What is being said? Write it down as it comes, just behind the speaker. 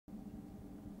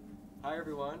Hi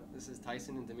everyone, this is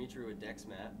Tyson and Dimitri with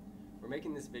DEXMAT. We're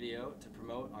making this video to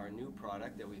promote our new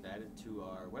product that we've added to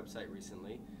our website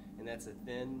recently, and that's a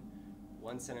thin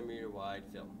 1 centimeter wide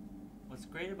film. What's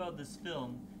great about this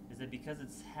film is that because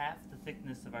it's half the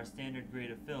thickness of our standard grade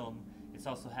of film, it's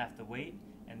also half the weight,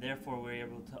 and therefore we're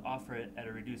able to offer it at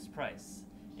a reduced price.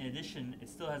 In addition, it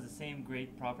still has the same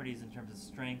great properties in terms of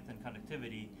strength and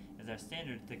conductivity as our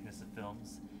standard thickness of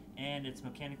films, and it's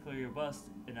mechanically robust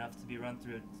enough to be run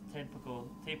through a typical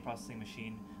tape processing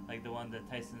machine like the one that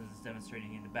Tyson is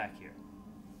demonstrating in the back here.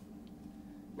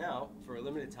 Now, for a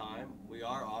limited time, we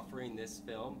are offering this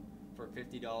film for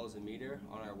 $50 a meter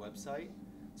on our website,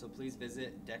 so please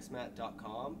visit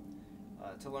DEXMAT.com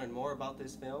to learn more about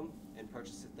this film and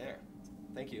purchase it there.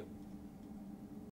 Thank you.